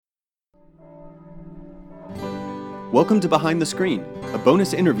Welcome to Behind the Screen, a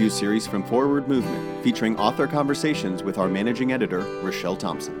bonus interview series from Forward Movement, featuring author conversations with our managing editor, Rochelle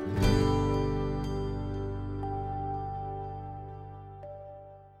Thompson.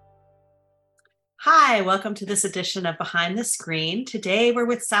 Hi, welcome to this edition of Behind the Screen. Today we're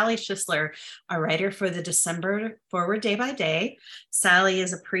with Sally Schisler, a writer for the December Forward Day by Day. Sally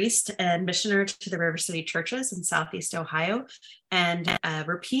is a priest and missioner to the River City churches in Southeast Ohio and a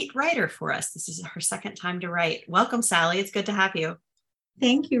repeat writer for us. This is her second time to write. Welcome, Sally. It's good to have you.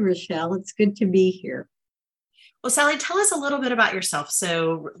 Thank you, Rochelle. It's good to be here. Well, Sally, tell us a little bit about yourself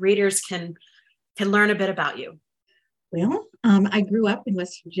so readers can learn a bit about you. Well, I grew up in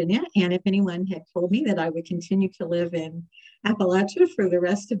West Virginia, and if anyone had told me that I would continue to live in Appalachia for the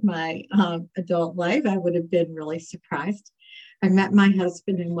rest of my adult life, I would have been really surprised. I met my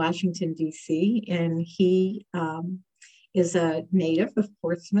husband in Washington, D.C., and he is a native of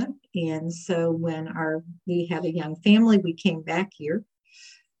Portsmouth. And so when we had a young family, we came back here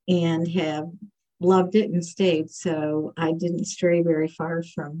and have loved it and stayed. So I didn't stray very far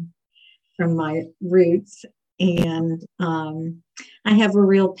from my roots. And I have a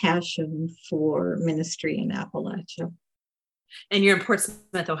real passion for ministry in Appalachia. And you're in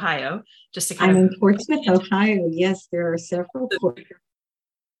Portsmouth, Ohio, just to I'm in Portsmouth, Ohio. Yes, there are several.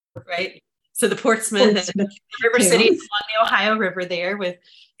 Right. So the Portsmouth and River City is along the Ohio River there with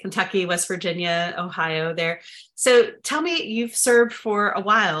Kentucky, West Virginia, Ohio there. So tell me, you've served for a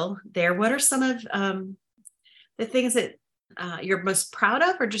while there. What are some of the things that you're most proud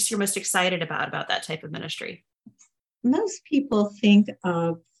of or just you're most excited about that type of ministry? Most people think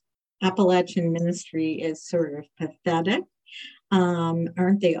of Appalachian ministry as sort of pathetic.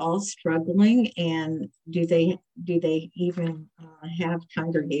 Aren't they all struggling? And do they even have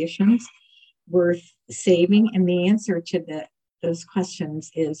congregations worth saving? And the answer to those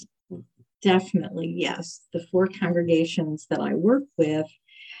questions is definitely yes. The 4 congregations that I work with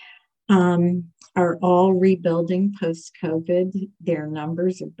are all rebuilding post-COVID. Their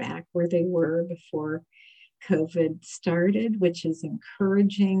numbers are back where they were before COVID started, which is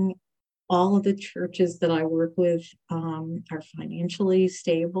encouraging. All of the churches that I work with are financially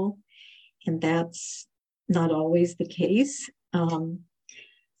stable, and that's not always the case. So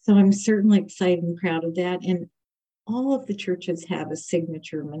I'm certainly excited and proud of that. And all of the churches have a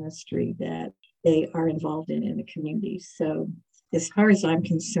signature ministry that they are involved in the community. So as far as I'm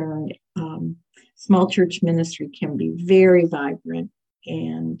concerned, small church ministry can be very vibrant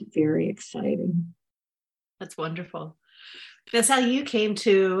and very exciting. That's wonderful. That's how you came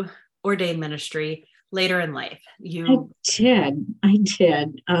to ordained ministry later in life. I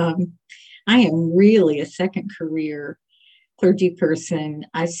did. I am really a second career clergy person.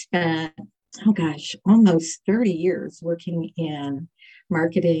 I spent, almost 30 years working in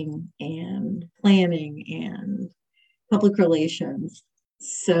marketing and planning and public relations.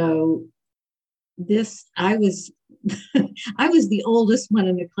 So I was I was the oldest one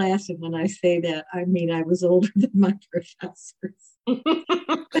in the class, and when I say that, I mean I was older than my professors.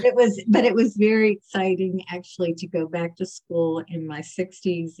 but it was very exciting actually to go back to school in my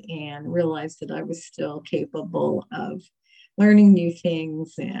 60s and realize that I was still capable of learning new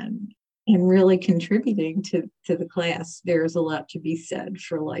things and really contributing to the class. There's a lot to be said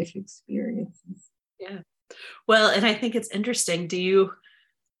for life experiences. Yeah. Well, and I think it's interesting. Do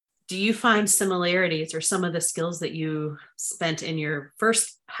you find similarities or some of the skills that you spent in your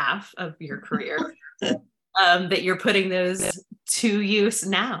first half of your career that you're putting those to use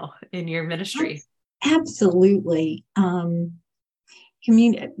now in your ministry? Absolutely.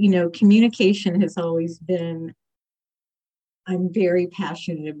 Communication has always been, I'm very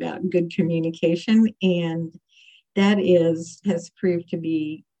passionate about good communication, and that has proved to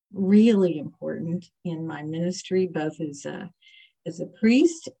be really important in my ministry, both as a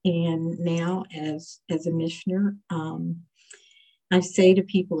priest and now as a missioner. I say to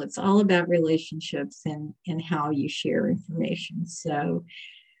people, it's all about relationships and how you share information. So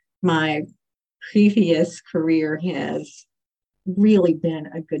my previous career has really been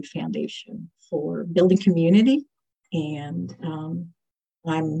a good foundation for building community. And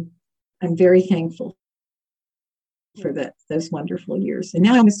I'm very thankful for those wonderful years. And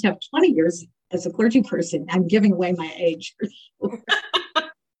now I almost have 20 years as a clergy person. I'm giving away my age for sure.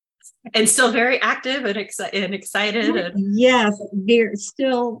 And still very active and excited. Yes, they're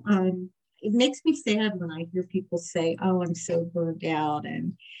still, it makes me sad when I hear people say, oh, I'm so burned out.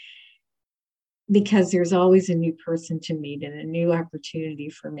 And because there's always a new person to meet and a new opportunity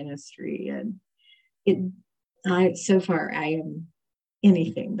for ministry. And so far I am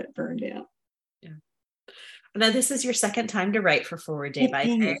anything but burned out. Yeah. Now, this is your second time to write for Forward Day by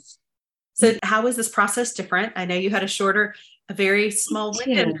Day. So how was this process different? I know you had a very small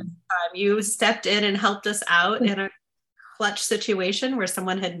window this time. You stepped in and helped us out in a clutch situation where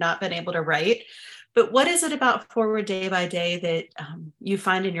someone had not been able to write. But what is it about Forward Day by Day that you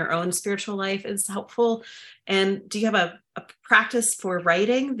find in your own spiritual life is helpful? And do you have a practice for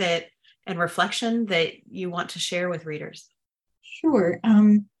writing and reflection that you want to share with readers? Sure.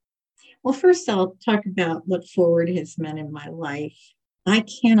 Well, first I'll talk about what Forward has meant in my life. I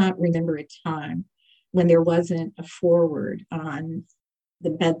cannot remember a time when there wasn't a forward on the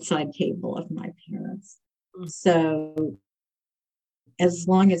bedside table of my parents. So as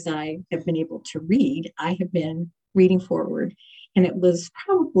long as I have been able to read, I have been reading Forward. And it was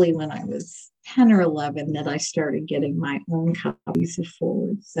probably when I was 10 or 11 that I started getting my own copies of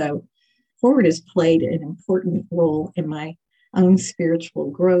Forward. So Forward has played an important role in my own spiritual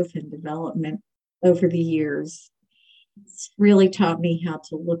growth and development over the years. It's really taught me how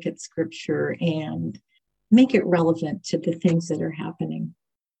to look at scripture and make it relevant to the things that are happening,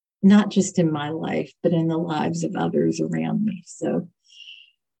 not just in my life, but in the lives of others around me. So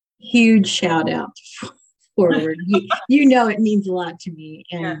huge shout out to Forward. You know, it means a lot to me.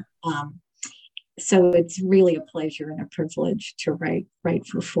 And so it's really a pleasure and a privilege to write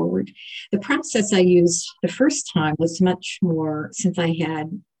for Forward. The process I used the first time was much more, since I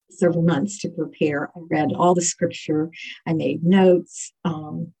had several months to prepare. I read all the scripture. I made notes.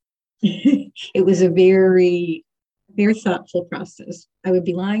 It was a very, very thoughtful process. I would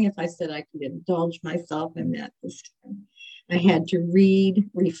be lying if I said I could indulge myself in that this time. I had to read,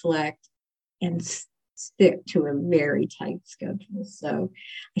 reflect, and stick to a very tight schedule. So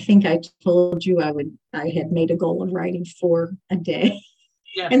I think I told you I had made a goal of writing 4 a day.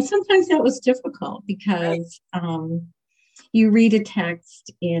 Yeah. And sometimes that was difficult because you read a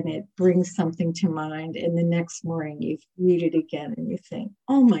text and it brings something to mind, and the next morning you read it again and you think,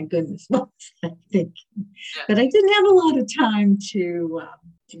 oh my goodness, what was I thinking? Yeah. But I didn't have a lot of time to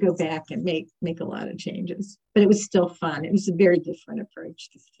go back and make a lot of changes, but it was still fun. It was a very different approach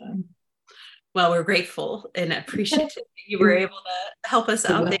this time. Well, we're grateful and appreciative that you were able to help us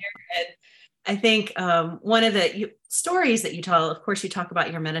out there. And I think one of the stories that you tell, of course, you talk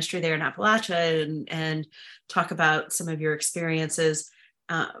about your ministry there in Appalachia and talk about some of your experiences,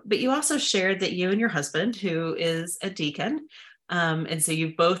 but you also shared that you and your husband, who is a deacon, and so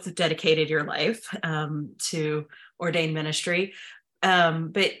you've both dedicated your life to ordained ministry,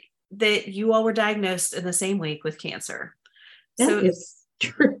 but that you all were diagnosed in the same week with cancer. That is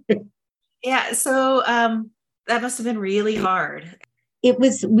true. Yeah, so that must have been really hard. It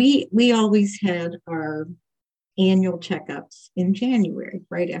was, we always had our annual checkups in January,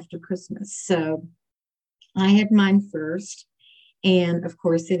 right after Christmas. So I had mine first. And of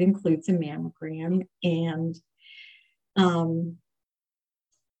course, it includes a mammogram. And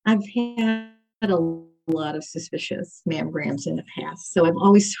I've had a lot of suspicious mammograms in the past. So I've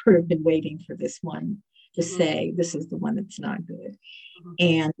always sort of been waiting for this one to say, this is the one that's not good.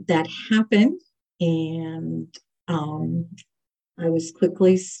 And that happened. And I was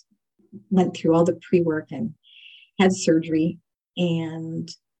quickly went through all the pre-work and had surgery. And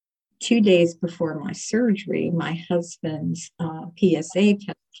 2 days before my surgery, my husband's PSA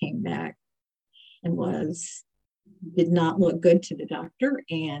test came back and did not look good to the doctor.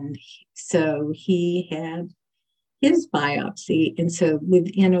 And so he had his biopsy. And so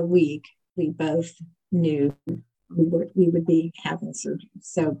within a week, we both knew we would be having surgery.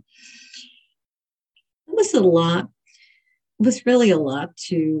 So it was a lot. It was really a lot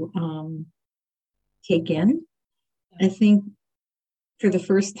to take in. I think for the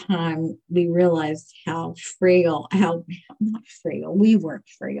first time, we realized how frail, not frail, we weren't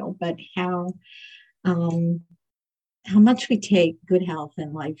frail, but how much we take good health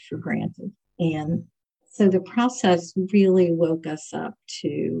and life for granted. And so the process really woke us up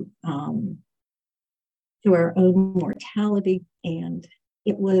to our own mortality. And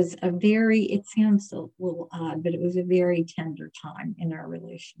it was it sounds a little odd, but it was a very tender time in our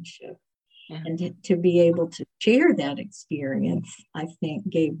relationship. Yeah. And to be able to share that experience, I think,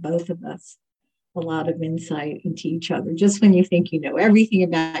 gave both of us a lot of insight into each other. Just when you think you know everything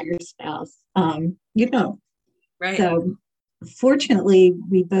about your spouse, you don't. Right. So fortunately,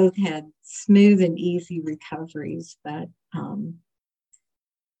 we both had smooth and easy recoveries, but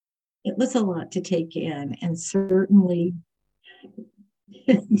it was a lot to take in. And certainly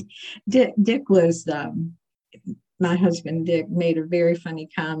Dick was, my husband, Dick, made a very funny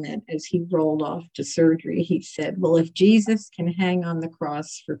comment as he rolled off to surgery. He said, well, if Jesus can hang on the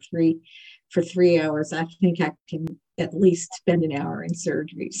cross for three hours, I think I can at least spend an hour in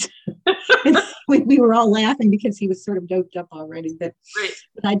surgeries. we were all laughing because he was sort of doped up already. But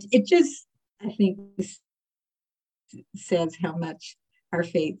it just, I think, says how much our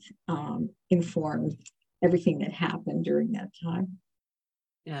faith informed everything that happened during that time.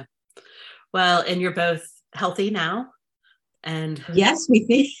 Yeah. Well, and you're both healthy now. And yes, we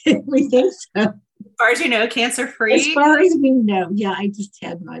think so. As far as you know, cancer free. As far as we know, yeah. I just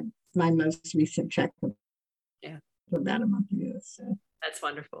had my most recent checkup. Yeah. About a month ago. So that's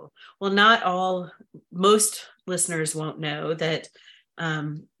wonderful. Well, most listeners won't know that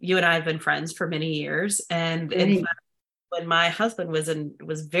you and I have been friends for many years, and in fact, when my husband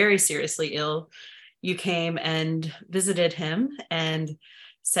was very seriously ill, you came and visited him and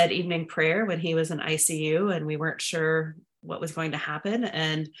said evening prayer when he was in ICU, and we weren't sure what was going to happen.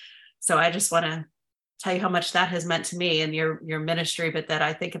 And so I just want to tell you how much that has meant to me and your ministry, but that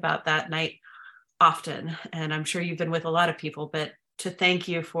I think about that night often. And I'm sure you've been with a lot of people, but to thank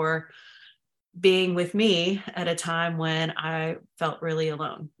you for being with me at a time when I felt really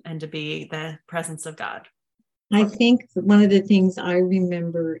alone, and to be the presence of God. I think one of the things I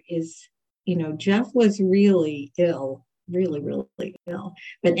remember is, Jeff was really ill, really, really ill.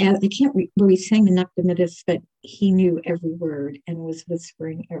 But we sang the Nocturnitas, but he knew every word and was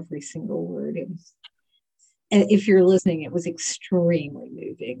whispering every single word. If you're listening, it was extremely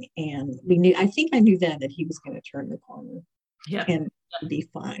moving. And I think I knew then that he was going to turn the corner and be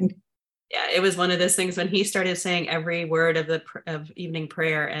fine. Yeah, it was one of those things when he started saying every word of evening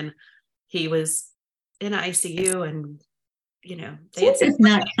prayer, and he was in ICU, and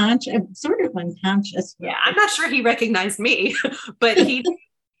sort of unconscious. Yeah, I'm not sure he recognized me, but he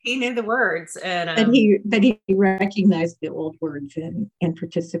knew the words, and but he recognized the old words and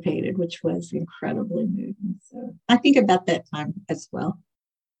participated, which was incredibly moving. So I think about that time as well.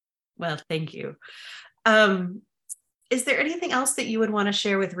 Well, thank you. Is there anything else that you would want to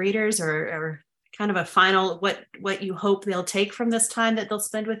share with readers, or kind of a final what you hope they'll take from this time that they'll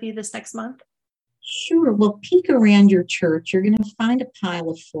spend with you this next month? Sure. Well, peek around your church. You're going to find a pile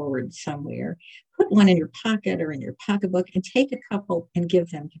of forwards somewhere. Put one in your pocket or in your pocketbook and take a couple and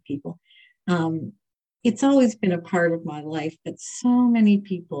give them to people. It's always been a part of my life, but so many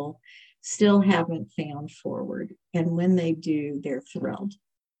people still haven't found forward. And when they do, they're thrilled.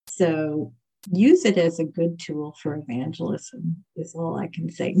 So use it as a good tool for evangelism is all I can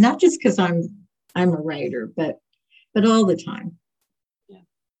say. Not just because I'm a writer, but all the time.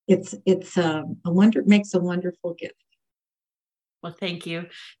 It's makes a wonderful gift. Well, thank you.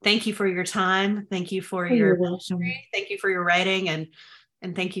 Thank you for your time. Thank you for your ministry. Thank you for your writing, and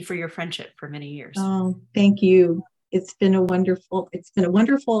thank you for your friendship for many years. Oh, thank you. It's been a wonderful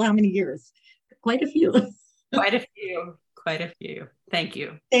how many years? Quite a few. Quite a few. Thank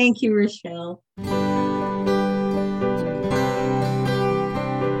you. Thank you, Rochelle.